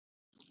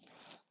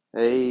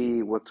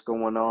Hey, what's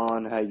going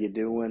on? How you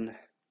doing?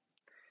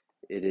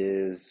 It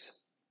is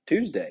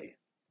Tuesday.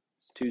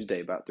 It's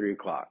Tuesday, about 3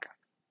 o'clock.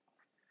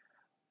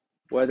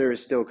 Weather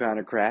is still kind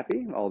of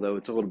crappy, although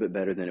it's a little bit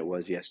better than it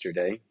was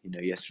yesterday.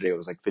 Yesterday it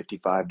was like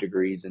 55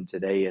 degrees, and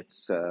today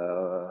it's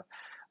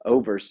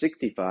over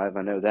 65.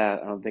 I know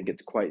that. I don't think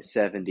it's quite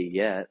 70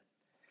 yet.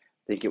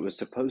 I think it was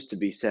supposed to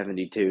be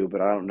 72,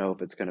 but I don't know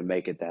if it's going to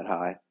make it that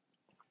high.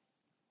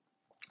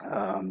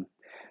 Um,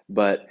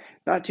 but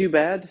not too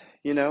bad.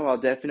 I'll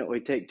definitely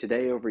take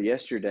today over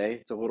yesterday.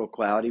 It's a little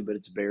cloudy, but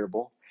it's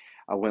bearable.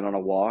 I went on a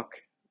walk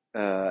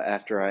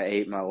after I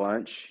ate my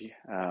lunch.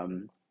 I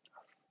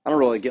don't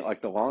really get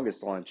like the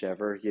longest lunch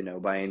ever,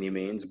 by any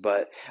means,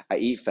 but I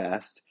eat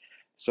fast.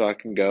 So I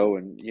can go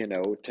and,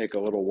 take a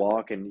little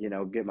walk and,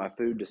 get my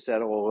food to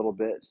settle a little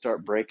bit,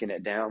 start breaking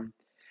it down.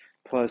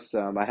 Plus,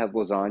 I had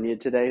lasagna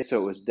today,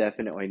 so it was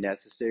definitely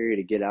necessary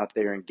to get out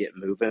there and get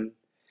moving.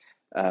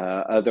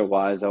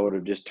 Otherwise, I would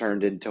have just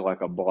turned into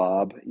like a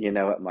blob,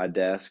 at my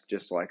desk,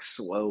 just like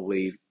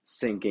slowly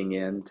sinking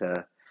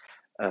into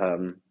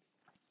um,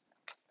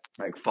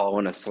 like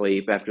falling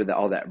asleep after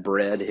all that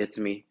bread hits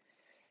me.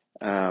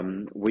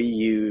 We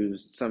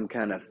used some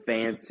kind of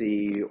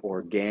fancy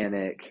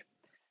organic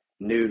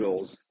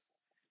noodles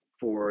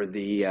for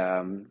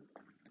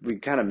we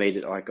kind of made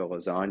it like a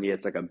lasagna.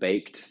 It's like a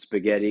baked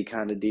spaghetti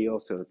kind of deal.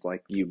 So it's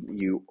like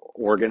you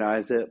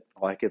organize it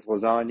like it's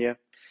lasagna.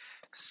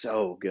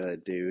 So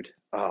good, dude.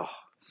 Oh,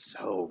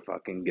 so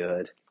fucking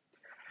good.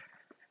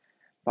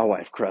 My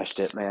wife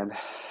crushed it, man.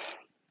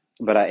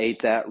 But I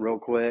ate that real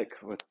quick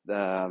with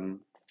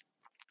some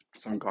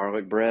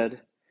garlic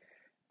bread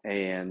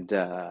and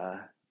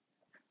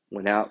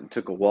went out and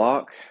took a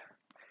walk.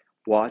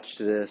 Watched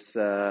this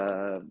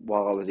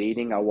while I was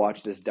eating. I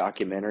watched this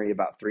documentary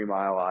about 3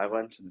 Mile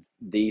Island,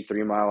 the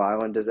 3 Mile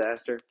Island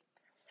disaster,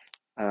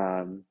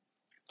 um,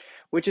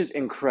 which is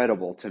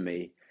incredible to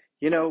me.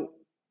 You know,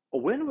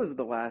 when was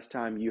the last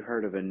time you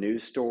heard of a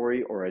news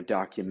story or a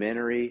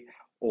documentary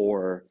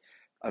or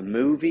a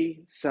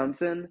movie,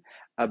 something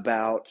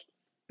about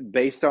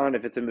based on,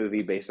 if it's a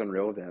movie based on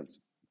real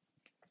events,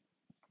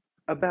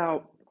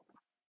 about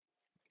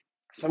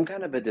some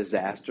kind of a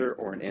disaster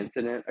or an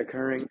incident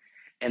occurring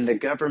and the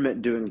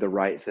government doing the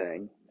right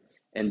thing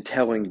and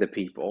telling the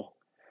people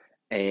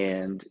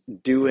and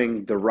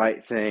doing the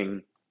right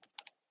thing,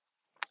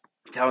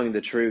 telling the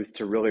truth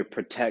to really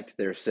protect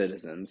their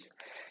citizens?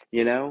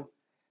 You know?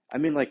 I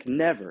mean, like,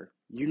 never.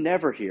 You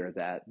never hear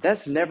that.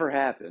 That's never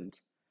happened.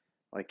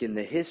 Like, in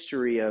the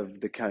history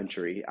of the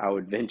country, I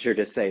would venture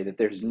to say that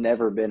there's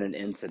never been an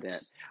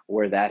incident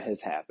where that has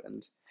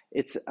happened.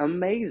 It's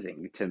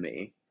amazing to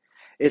me.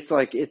 It's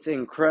like, it's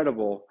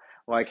incredible,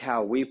 like,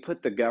 how we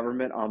put the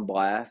government on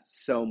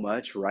blast so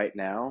much right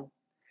now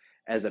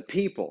as a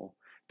people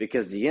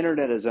because the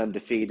internet is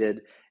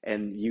undefeated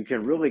and you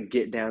can really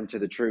get down to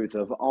the truth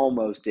of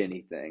almost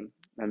anything.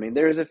 I mean,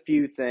 there's a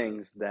few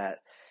things that,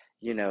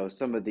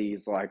 some of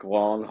these like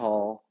long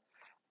haul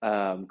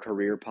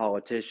career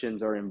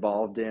politicians are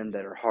involved in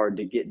that are hard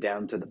to get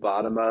down to the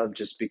bottom of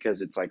just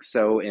because it's like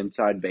so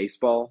inside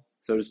baseball,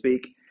 so to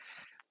speak.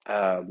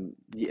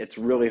 It's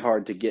really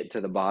hard to get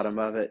to the bottom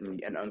of it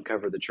and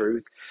uncover the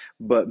truth.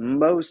 But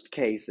most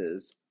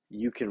cases,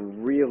 you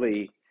can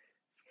really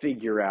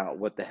figure out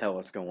what the hell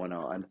is going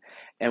on.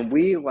 And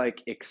we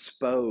like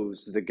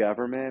expose the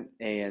government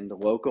and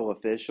local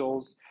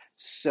officials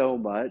so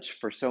much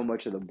for so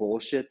much of the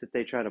bullshit that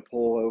they try to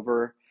pull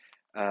over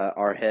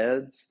our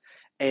heads,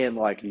 and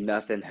like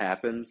nothing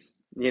happens,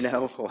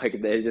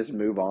 like they just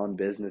move on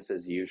business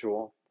as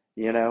usual,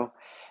 you know?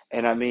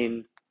 And I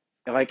mean,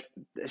 like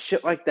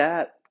shit like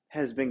that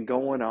has been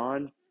going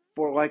on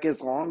for like as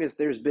long as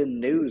there's been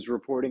news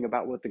reporting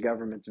about what the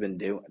government's been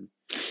doing.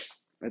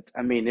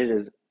 I mean, it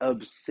is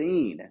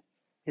obscene.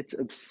 It's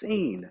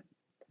obscene.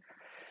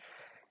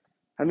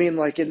 I mean,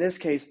 like in this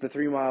case, the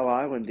 3 Mile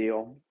Island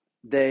deal,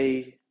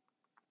 they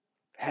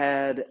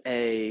had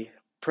a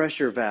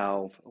pressure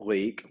valve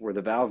leak where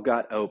the valve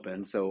got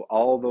open, so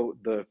all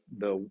the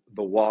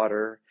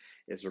water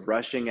is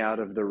rushing out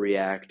of the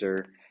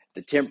reactor.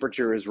 The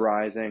temperature is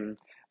rising,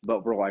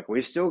 but we're like,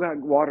 we still got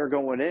water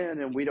going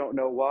in, and we don't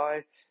know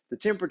why. The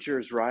temperature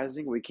is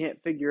rising. We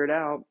can't figure it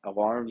out.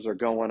 Alarms are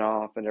going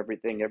off and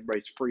everything.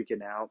 Everybody's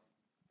freaking out,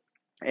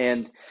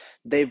 and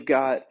they've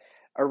got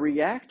a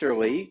reactor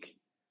leak,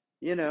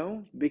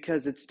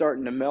 because it's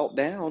starting to melt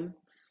down,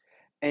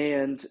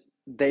 and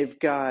they've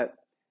got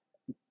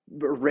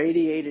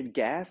radiated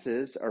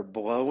gases are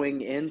blowing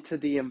into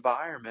the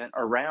environment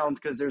around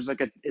because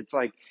it's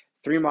like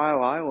 3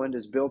 Mile Island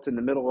is built in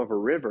the middle of a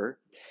river,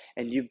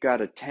 and you've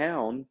got a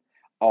town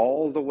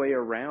all the way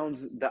around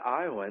the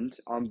island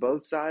on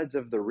both sides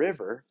of the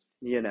river,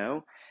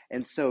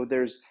 and so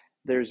there's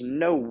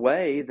no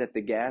way that the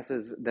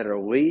gases that are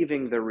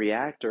leaving the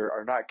reactor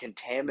are not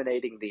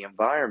contaminating the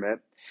environment,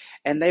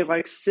 and they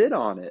like sit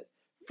on it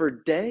for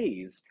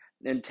days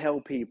and tell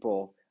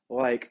people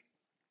like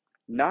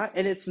not,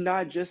 and it's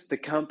not just the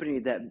company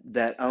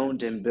that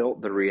owned and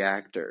built the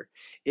reactor.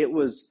 It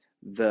was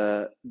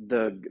The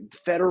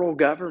federal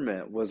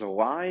government was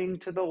lying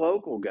to the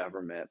local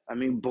government. I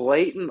mean,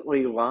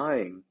 blatantly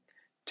lying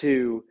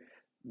to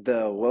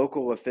the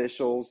local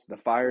officials, the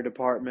fire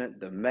department,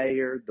 the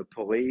mayor, the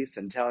police,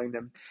 and telling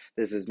them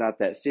this is not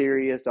that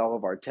serious. All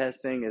of our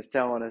testing is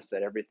telling us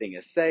that everything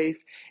is safe.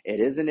 It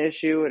is an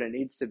issue and it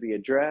needs to be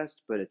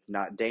addressed, but it's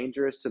not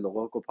dangerous to the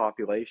local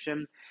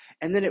population.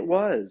 And then it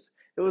was.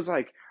 It was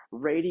like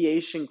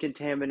radiation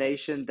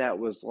contamination that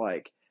was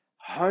like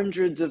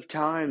hundreds of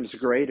times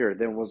greater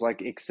than was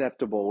like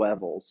acceptable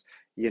levels,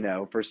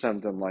 for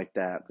something like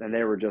that. And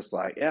they were just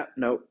like, yeah,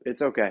 nope,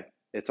 it's okay.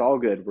 It's all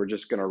good. We're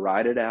just going to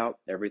ride it out.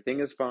 Everything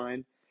is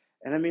fine.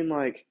 And I mean,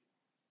 like,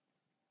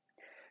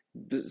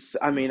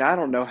 I mean, I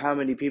don't know how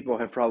many people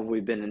have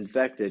probably been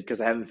infected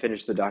because I haven't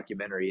finished the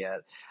documentary yet.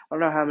 I don't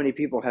know how many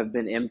people have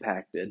been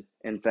impacted,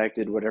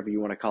 infected, whatever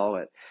you want to call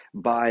it,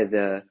 by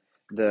the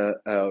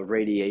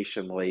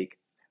radiation leak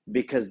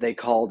because they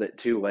called it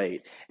too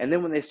late. And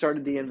then when they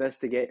started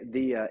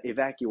the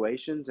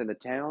evacuations in the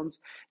towns,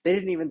 they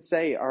didn't even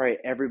say, "All right,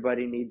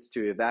 everybody needs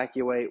to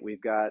evacuate.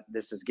 We've got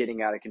this is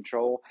getting out of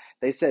control."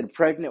 They said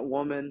pregnant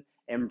women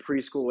and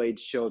preschool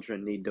age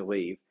children need to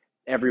leave.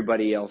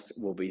 Everybody else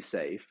will be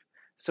safe.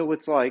 So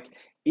it's like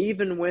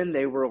even when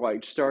they were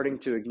like starting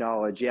to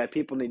acknowledge, yeah,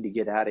 people need to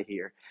get out of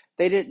here,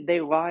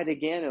 they lied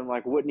again and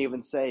like wouldn't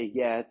even say,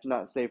 yeah, it's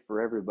not safe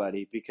for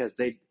everybody because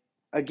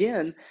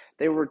again,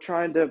 they were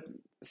trying to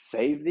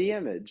save the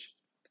image.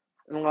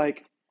 And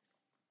like,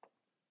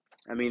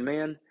 I mean,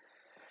 man,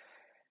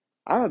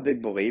 I'm a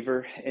big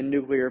believer in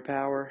nuclear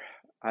power.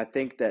 I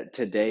think that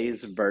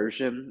today's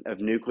version of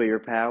nuclear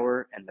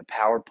power and the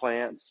power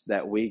plants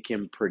that we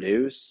can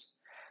produce,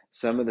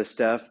 some of the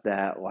stuff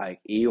that like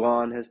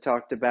Elon has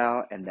talked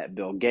about and that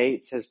Bill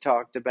Gates has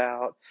talked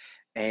about,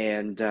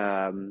 and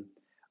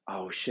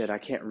oh shit, I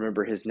can't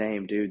remember his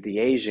name, dude, the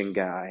Asian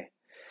guy.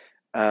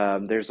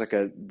 There's like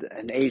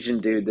an Asian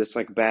dude that's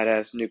like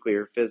badass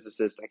nuclear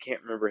physicist. I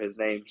can't remember his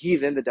name.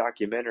 He's in the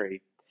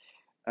documentary,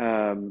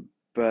 um,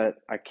 but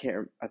I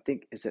can't. I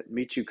think is it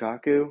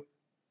Michikaku?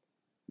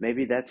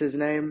 Maybe that's his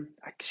name.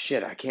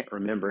 Shit, I can't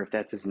remember if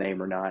that's his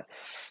name or not.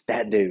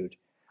 That dude.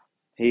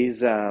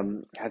 He's I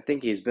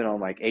think he's been on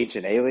like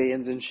Ancient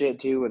Aliens and shit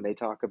too, and they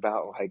talk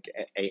about like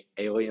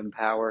alien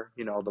power,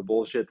 all the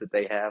bullshit that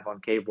they have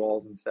on cave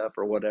walls and stuff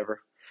or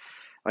whatever,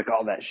 like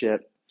all that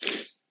shit.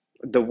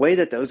 The way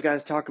that those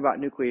guys talk about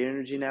nuclear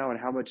energy now and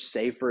how much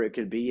safer it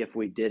could be if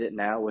we did it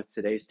now with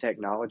today's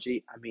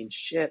technology. I mean,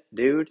 shit,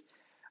 dude.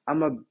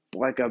 I'm a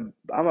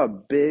I'm a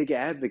big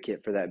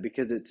advocate for that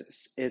because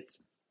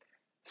it's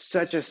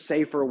such a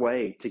safer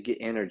way to get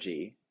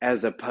energy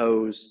as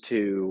opposed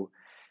to,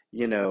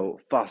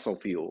 fossil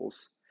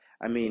fuels.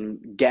 I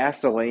mean,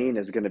 gasoline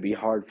is going to be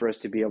hard for us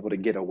to be able to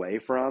get away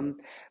from,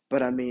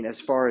 but I mean,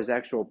 as far as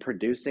actual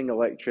producing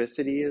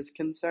electricity is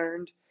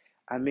concerned,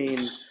 I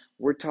mean,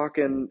 we're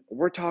talking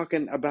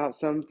about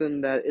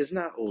something that is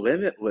not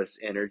limitless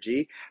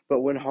energy,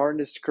 but when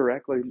harnessed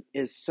correctly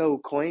is so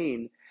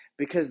clean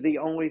because the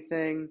only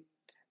thing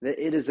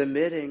that it is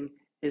emitting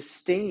is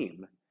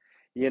steam.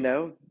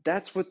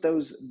 That's what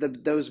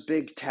those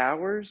big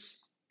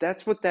towers,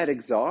 that's what that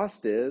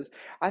exhaust is.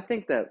 I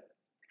think that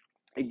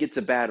it gets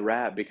a bad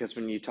rap because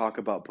when you talk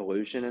about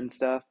pollution and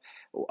stuff,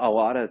 a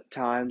lot of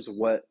times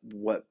what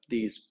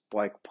these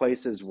like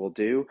places will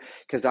do,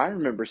 because I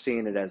remember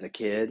seeing it as a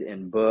kid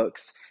in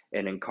books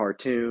and in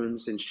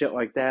cartoons and shit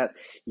like that.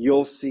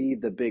 You'll see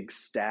the big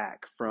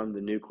stack from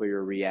the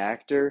nuclear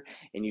reactor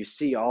and you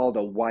see all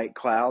the white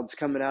clouds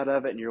coming out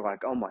of it and you're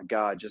like, oh my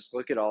God, just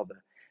look at all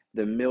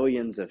the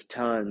millions of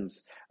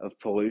tons of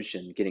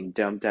pollution getting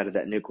dumped out of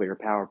that nuclear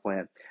power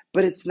plant.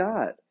 But it's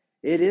not.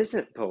 It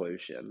isn't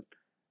pollution.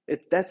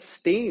 That's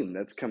steam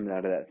that's coming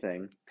out of that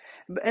thing.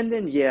 And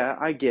then yeah,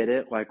 I get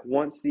it. Like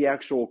once the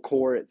actual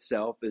core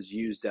itself is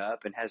used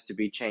up and has to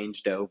be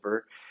changed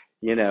over,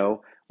 you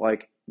know,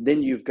 like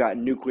then you've got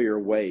nuclear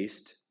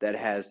waste that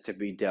has to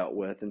be dealt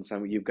with, and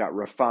some you've got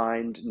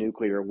refined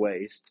nuclear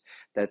waste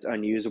that's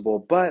unusable.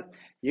 But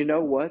you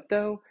know what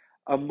though?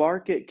 A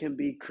market can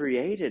be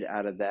created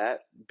out of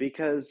that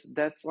because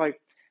that's like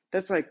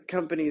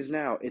companies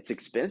now. It's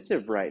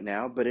expensive right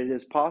now, but it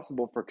is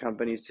possible for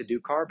companies to do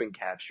carbon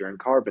capture and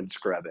carbon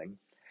scrubbing,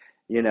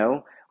 you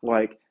know?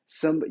 Like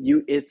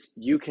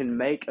you can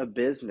make a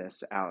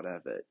business out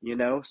of it, you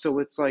know? So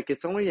it's like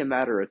it's only a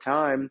matter of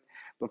time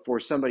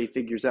before somebody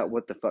figures out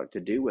what the fuck to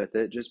do with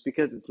it. Just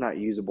because it's not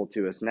usable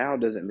to us now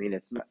doesn't mean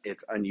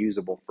it's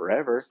unusable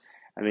forever.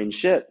 I mean,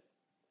 shit,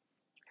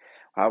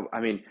 I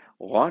mean,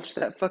 launch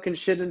that fucking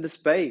shit into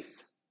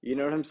space. You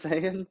know what I'm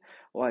saying?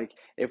 Like,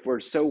 if we're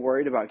so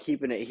worried about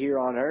keeping it here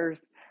on Earth,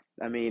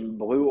 I mean,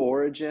 Blue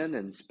Origin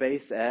and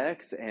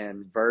SpaceX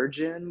and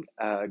Virgin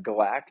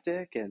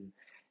Galactic and,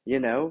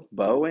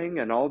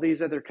 Boeing and all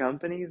these other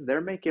companies,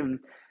 they're making,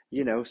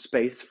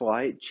 space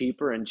flight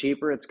cheaper and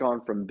cheaper. It's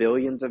gone from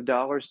billions of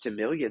dollars to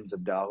millions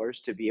of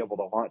dollars to be able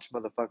to launch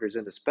motherfuckers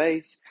into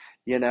space,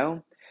 you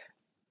know?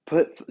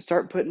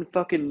 Start putting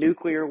fucking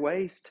nuclear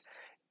waste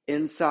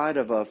inside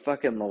of a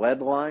fucking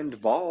lead lined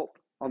vault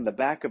on the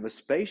back of a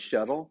space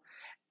shuttle.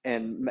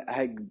 and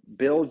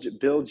build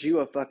you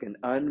a fucking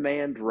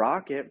unmanned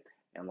rocket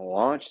and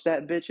launch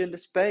that bitch into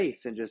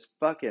space and just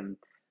fucking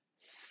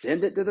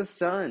send it to the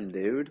sun,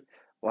 dude.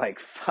 Like,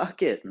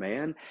 fuck it,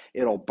 man.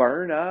 It'll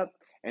burn up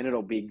and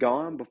it'll be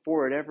gone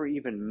before it ever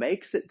even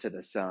makes it to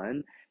the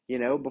sun,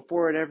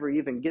 before it ever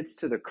even gets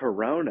to the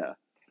corona,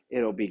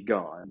 it'll be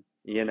gone,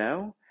 you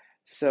know?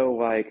 So,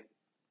 like,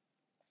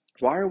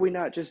 why are we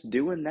not just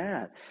doing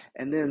that?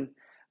 And then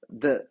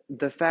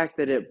the fact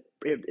that it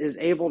is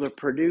able to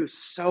produce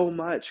so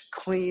much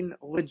clean,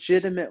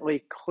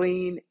 legitimately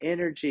clean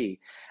energy.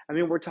 I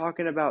mean, we're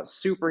talking about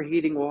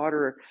superheating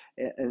water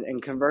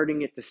and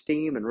converting it to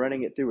steam and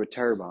running it through a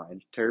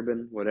turbine,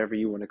 whatever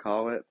you want to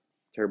call it,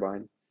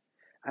 turbine.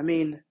 I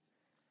mean,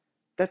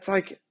 that's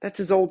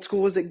as old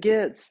school as it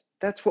gets.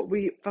 That's what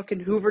we fucking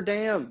Hoover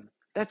Dam.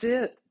 That's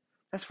it.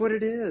 That's what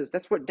it is.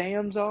 That's what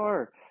dams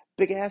are.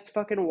 Big ass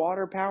fucking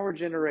water power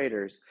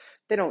generators.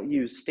 They don't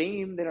use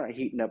steam. They're not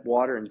heating up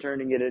water and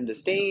turning it into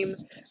steam.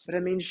 But I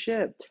mean,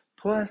 shit.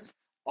 Plus,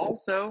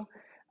 also,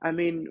 I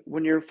mean,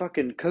 when you're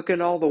fucking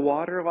cooking all the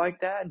water like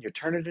that and you're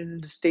turning it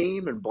into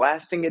steam and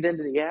blasting it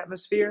into the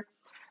atmosphere,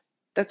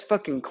 that's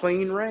fucking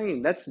clean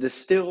rain. That's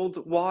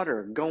distilled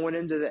water going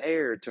into the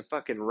air to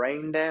fucking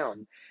rain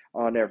down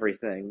on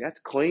everything. That's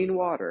clean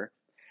water.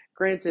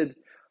 Granted,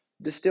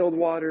 distilled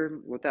water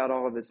without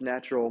all of its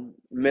natural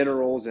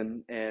minerals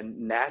and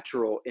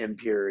natural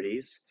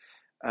impurities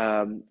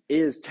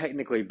is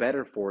technically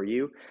better for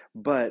you,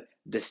 but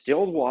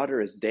distilled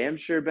water is damn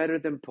sure better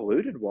than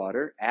polluted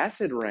water.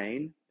 Acid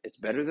rain, it's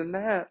better than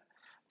that.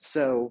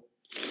 So,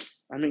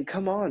 I mean,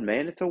 come on,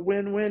 man. It's a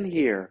win-win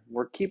here.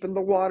 We're keeping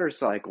the water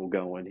cycle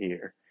going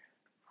here.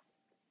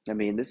 I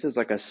mean, this is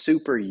like a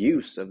super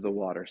use of the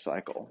water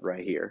cycle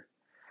right here.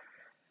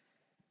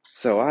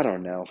 So I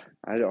don't know.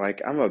 I don't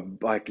like I'm a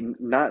like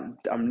not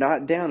I'm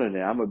not down on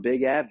it. I'm a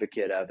big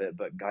advocate of it,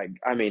 but like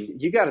I mean,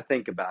 you got to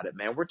think about it,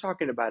 man. We're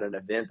talking about an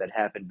event that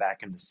happened back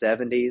in the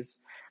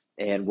 70s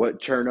and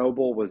what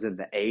Chernobyl was in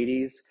the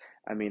 80s.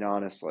 I mean,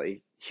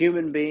 honestly,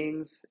 human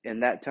beings in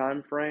that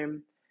time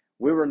frame,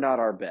 we were not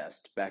our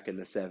best back in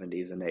the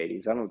 70s and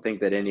 80s. I don't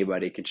think that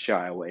anybody could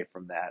shy away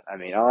from that. I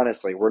mean,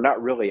 honestly, we're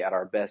not really at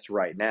our best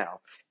right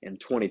now in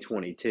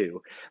 2022,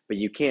 but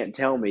you can't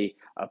tell me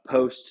a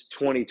post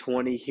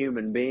 2020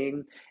 human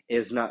being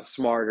is not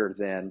smarter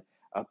than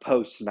a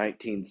post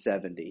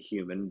 1970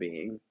 human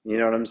being. You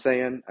know what I'm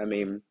saying? I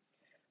mean,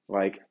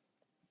 like,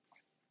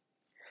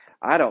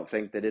 I don't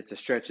think that it's a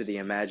stretch of the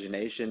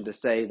imagination to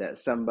say that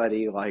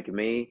somebody like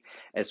me,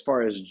 as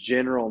far as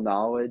general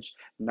knowledge,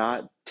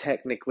 not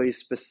technically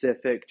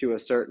specific to a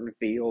certain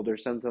field or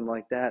something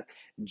like that,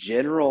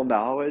 general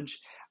knowledge,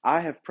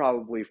 I have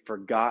probably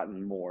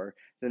forgotten more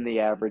than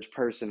the average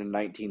person in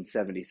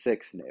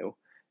 1976 knew.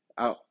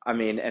 I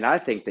mean, and I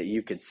think that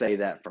you could say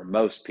that for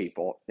most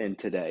people in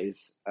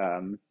today's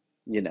time.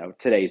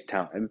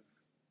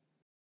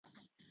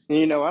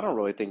 I don't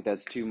really think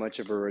that's too much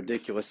of a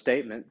ridiculous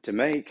statement to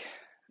make.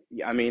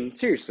 I mean,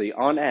 seriously,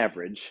 on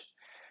average,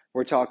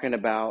 we're talking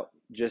about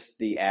just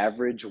the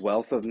average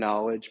wealth of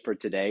knowledge for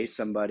today,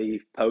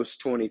 somebody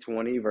post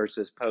 2020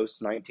 versus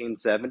post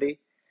 1970.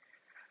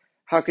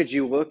 How could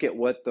you look at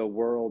what the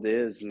world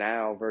is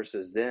now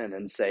versus then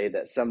and say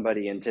that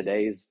somebody in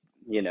today's,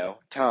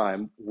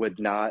 time would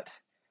not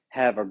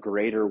have a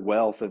greater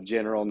wealth of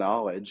general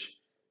knowledge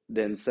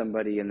than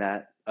somebody in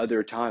that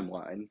other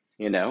timeline,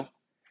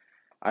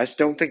 I just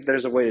don't think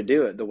there's a way to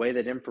do it. The way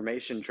that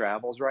information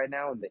travels right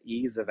now and the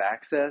ease of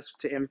access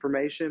to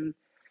information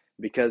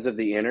because of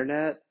the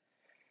internet,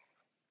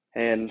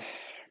 and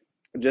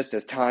just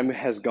as time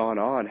has gone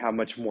on, how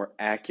much more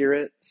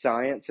accurate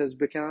science has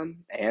become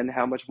and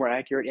how much more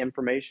accurate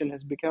information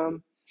has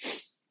become.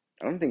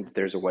 I don't think that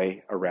there's a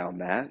way around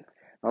that.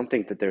 I don't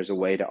think that there's a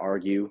way to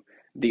argue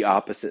the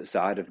opposite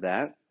side of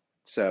that.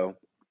 So,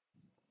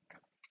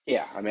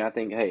 yeah, I mean, I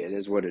think, hey, it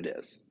is what it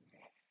is.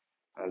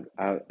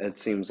 It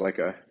seems like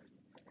a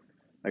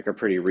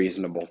pretty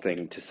reasonable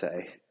thing to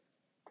say.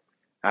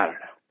 I don't know.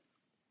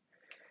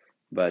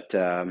 But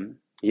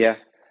yeah,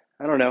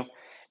 I don't know.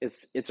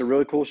 It's a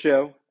really cool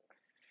show.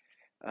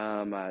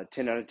 10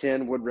 out of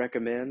 10 would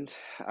recommend.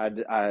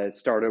 I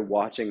started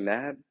watching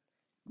that.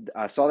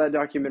 I saw that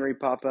documentary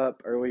pop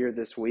up earlier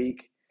this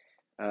week,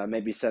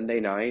 maybe Sunday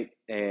night,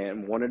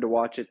 and wanted to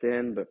watch it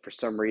then, but for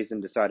some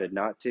reason decided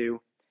not to.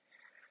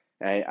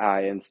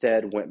 I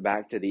instead went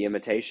back to The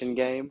Imitation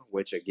Game,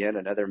 which again,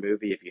 another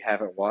movie. If you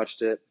haven't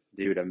watched it,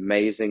 dude,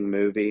 amazing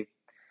movie.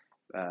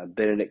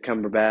 Benedict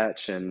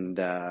Cumberbatch and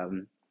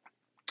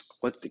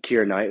what's the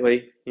Keira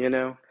Knightley,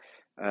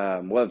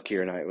 love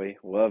Keira Knightley,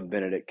 love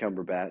Benedict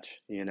Cumberbatch,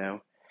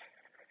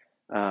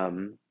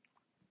 um,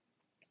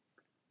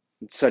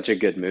 such a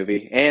good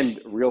movie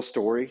and real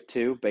story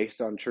too,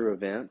 based on true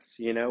events,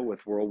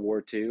 with World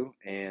War II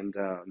and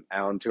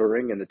Alan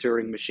Turing and the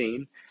Turing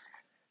machine,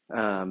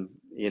 and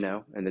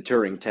the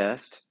Turing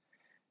test.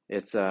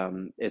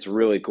 It's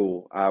really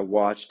cool. I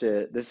watched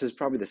it. This is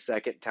probably the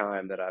second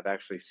time that I've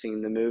actually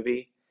seen the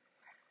movie.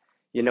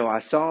 I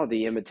saw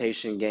The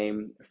Imitation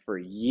Game for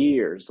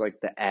years, like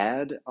the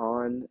ad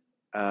on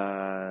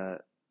uh,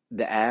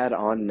 the ad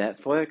on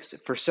Netflix.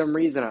 For some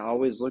reason, I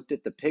always looked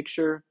at the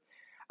picture,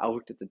 I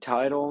looked at the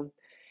title,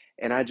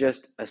 and I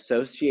just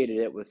associated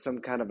it with some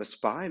kind of a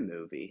spy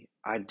movie.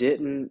 I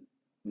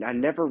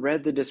never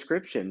read the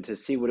description to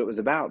see what it was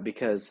about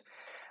because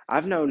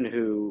I've known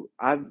who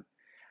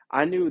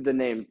I knew the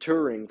name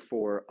Turing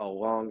for a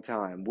long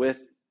time with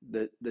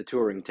the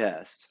Turing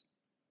test.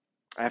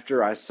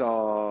 After I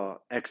saw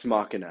Ex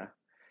Machina,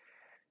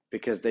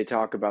 because they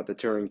talk about the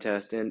Turing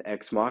test in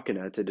Ex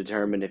Machina to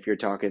determine if you're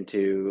talking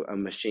to a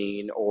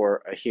machine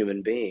or a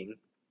human being.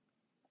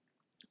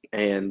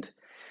 And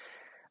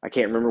I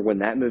can't remember when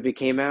that movie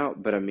came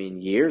out, but I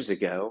mean, years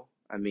ago.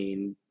 I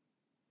mean,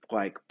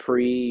 like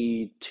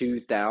pre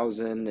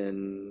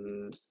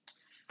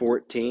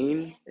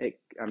 2014.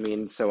 I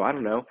mean, so I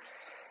don't know.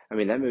 I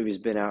mean, that movie's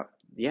been out.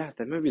 Yeah,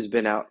 that movie's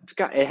been out.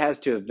 It has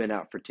to have been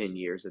out for 10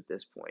 years at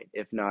this point.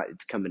 If not,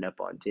 it's coming up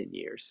on 10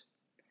 years.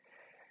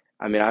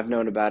 I mean, I've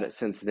known about it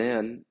since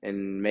then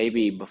and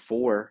maybe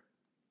before,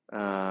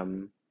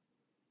 um,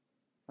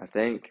 I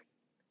think.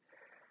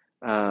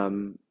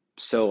 Um,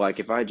 so, like,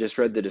 if I just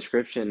read the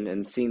description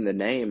and seen the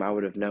name, I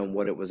would have known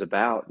what it was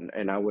about,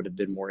 and I would have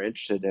been more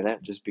interested in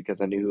it just because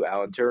I knew who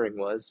Alan Turing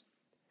was.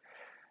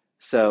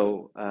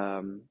 So,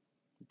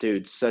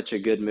 dude, such a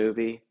good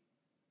movie.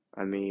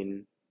 I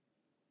mean,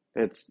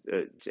 it's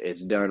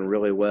done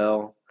really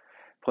well.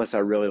 Plus, I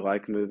really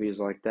like movies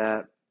like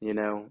that,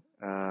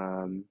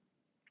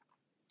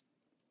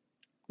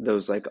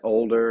 those like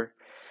older,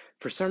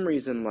 for some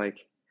reason,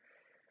 like,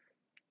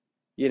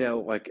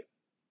 like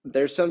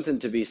there's something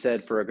to be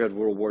said for a good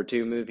World War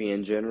II movie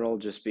in general,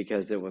 just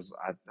because it was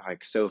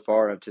like so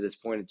far up to this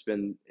point,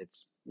 it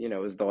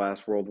was the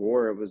last World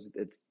War.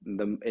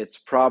 It's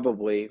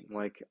probably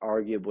like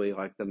arguably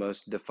like the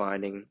most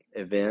defining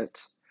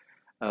event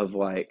of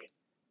like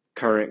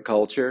current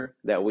culture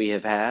that we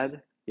have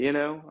had.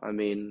 I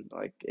mean,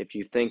 like if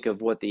you think of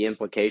what the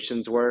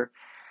implications were,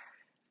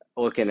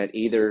 looking at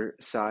either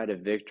side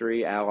of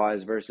victory,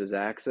 Allies versus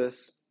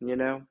Axis,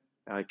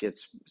 like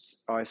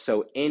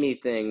so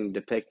anything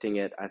depicting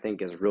it, I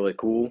think, is really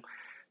cool.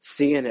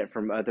 Seeing it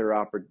from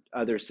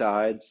other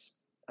sides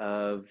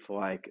of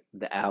like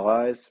the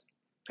Allies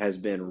has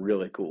been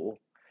really cool.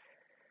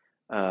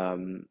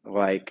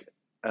 Like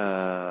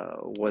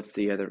what's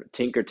the other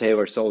Tinker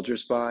Tailor Soldier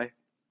Spy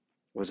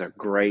was a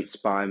great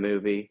spy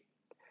movie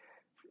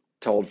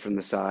told from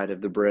the side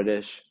of the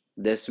British.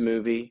 This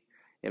movie,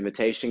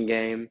 Imitation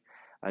Game,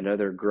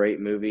 another great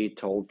movie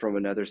told from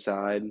another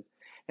side.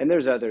 And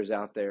there's others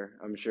out there,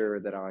 I'm sure,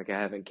 that I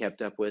haven't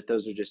kept up with.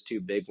 Those are just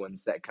two big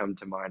ones that come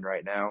to mind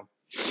right now.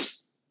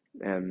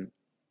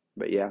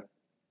 But yeah,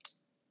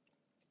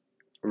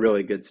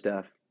 really good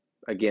stuff.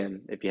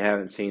 Again, if you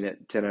haven't seen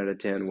it, 10 out of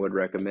 10 would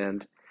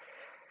recommend.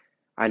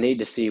 I need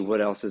to see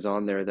what else is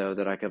on there though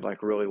that I could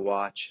like really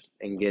watch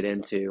and get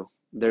into.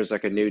 There's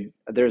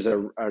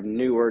a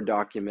newer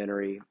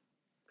documentary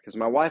because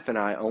my wife and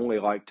I only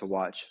like to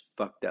watch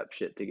fucked up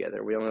shit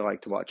together. We only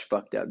like to watch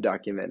fucked up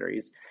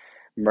documentaries,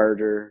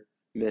 murder,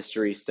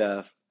 mystery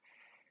stuff,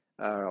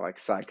 like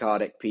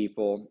psychotic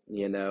people,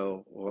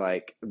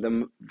 like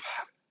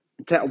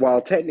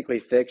while technically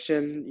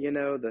fiction,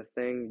 the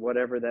thing,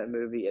 whatever that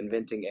movie,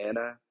 Inventing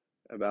Anna,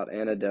 about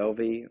Anna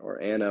Delvey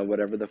or Anna,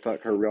 whatever the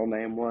fuck her real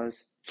name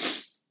was.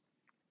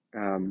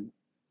 Um,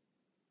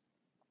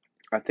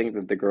 I think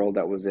that the girl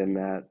that was in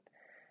that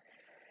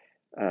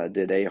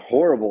did a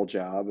horrible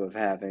job of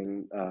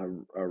having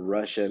a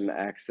Russian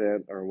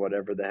accent or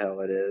whatever the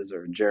hell it is,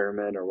 or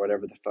German or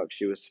whatever the fuck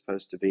she was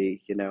supposed to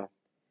be.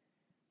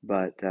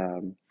 But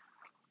the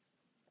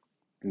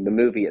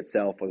movie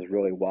itself was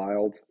really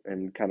wild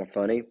and kind of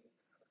funny.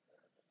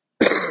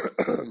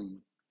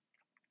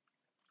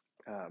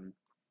 um,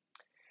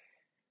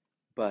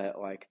 but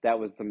like that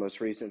was the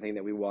most recent thing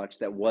that we watched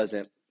that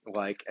wasn't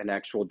like an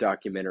actual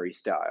documentary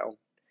style,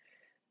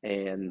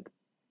 and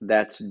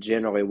that's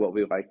generally what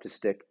we like to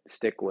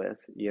stick with,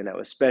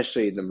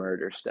 especially the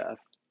murder stuff.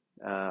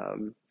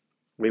 Um,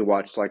 we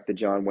watched like the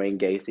John Wayne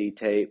Gacy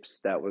tapes.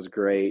 That was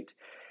great.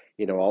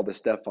 All the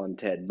stuff on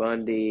Ted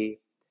Bundy.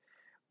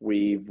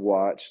 We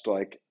watch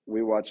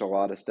a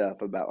lot of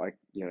stuff about like,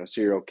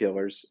 serial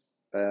killers.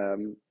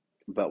 Um,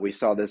 but we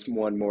saw this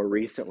one more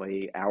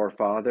recently, Our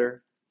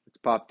Father. It's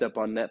popped up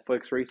on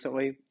Netflix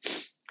recently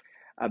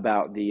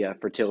about the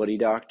fertility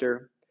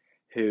doctor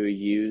who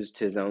used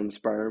his own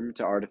sperm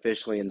to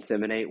artificially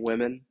inseminate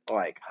women,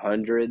 like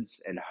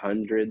hundreds and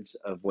hundreds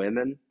of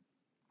women.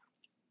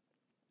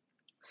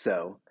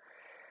 So,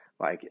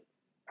 like,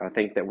 I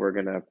think that we're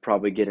gonna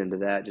probably get into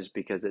that just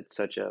because it's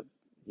such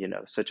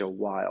a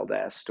wild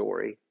ass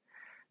story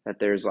that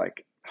there's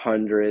like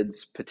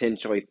hundreds,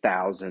 potentially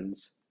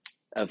thousands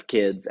of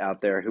kids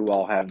out there who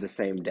all have the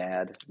same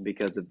dad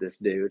because of this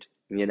dude.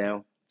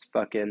 It's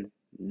fucking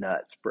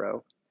nuts,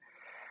 bro.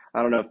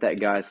 I don't know if that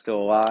guy's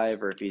still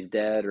alive or if he's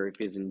dead or if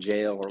he's in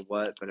jail or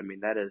what, but I mean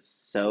that is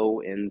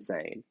so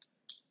insane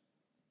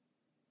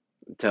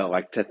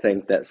to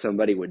think that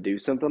somebody would do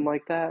something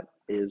like that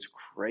is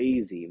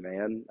crazy,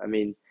 man. I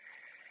mean,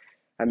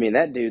 I mean,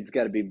 that dude's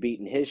got to be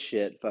beating his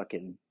shit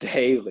fucking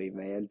daily,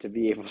 man, to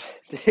be able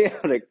to, be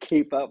able to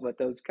keep up with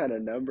those kind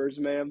of numbers,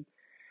 man.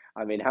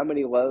 I mean, how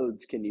many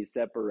loads can you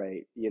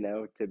separate,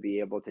 to be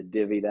able to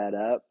divvy that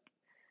up?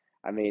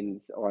 I mean,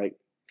 like,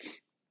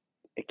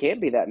 it can't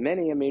be that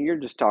many. I mean, you're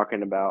just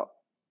talking about,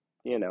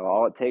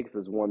 all it takes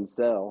is one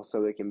cell,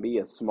 so it can be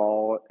as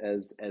small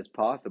as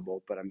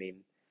possible. But I mean,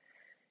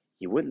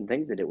 you wouldn't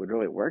think that it would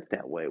really work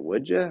that way,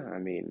 would you? I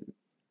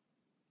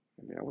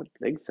wouldn't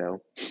think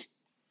so.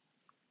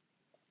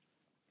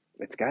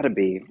 It's got to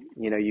be,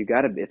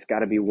 it's got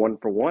to be one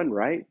for one,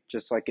 right?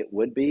 Just like it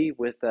would be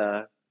with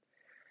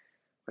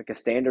like a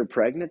standard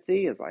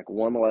pregnancy is like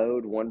one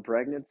load, one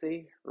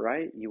pregnancy,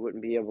 right? You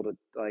wouldn't be able to,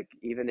 like,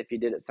 even if you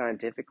did it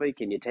scientifically,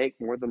 can you take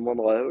more than one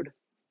load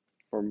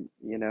from,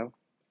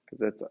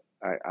 because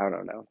I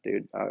don't know,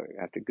 dude. I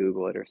have to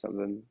Google it or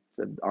something.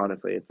 So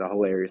honestly, it's a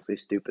hilariously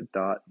stupid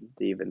thought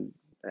to even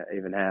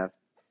have.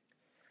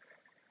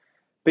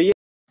 But yeah,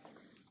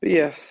 but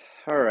yeah.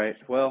 All right.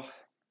 Well,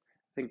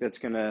 I think that's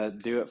gonna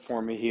do it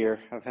for me here.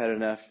 I've had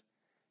enough,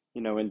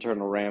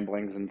 internal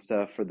ramblings and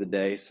stuff for the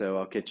day, so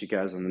I'll catch you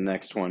guys on the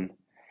next one.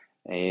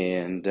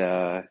 And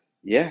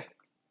yeah,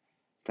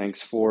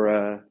 thanks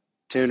for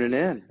tuning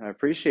in. I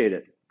appreciate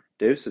it.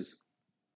 Deuces.